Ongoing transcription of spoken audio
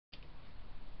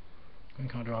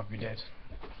think I'd rather be dead.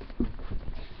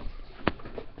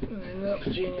 And end up a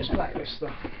genius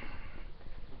blacklister.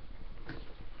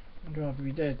 I'd rather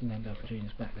be dead than end up a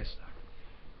genius blacklister.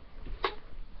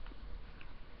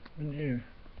 Wouldn't you?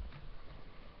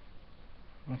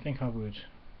 I think I would.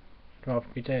 I'd rather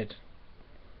be dead.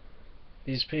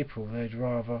 These people, they'd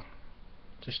rather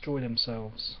destroy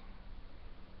themselves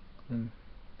than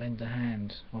lend a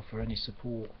hand, offer any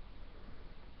support,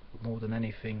 more than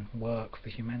anything, work for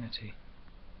humanity.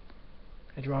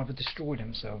 They'd rather destroy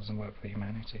themselves than work for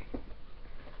humanity.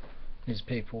 These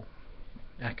people,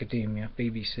 academia,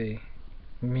 BBC,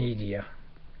 media,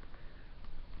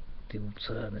 the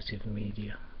alternative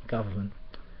media, government,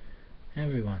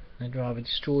 everyone, they'd rather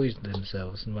destroy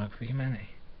themselves than work for humanity.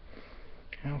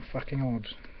 How fucking odd.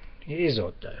 It is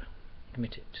odd though,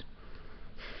 admit it.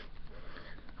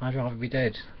 I'd rather be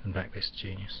dead than blacklist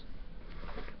genius.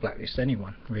 Blacklist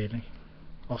anyone, really.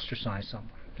 Ostracise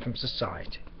someone from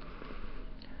society.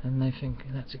 And they think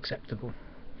that's acceptable.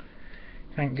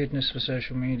 Thank goodness for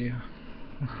social media.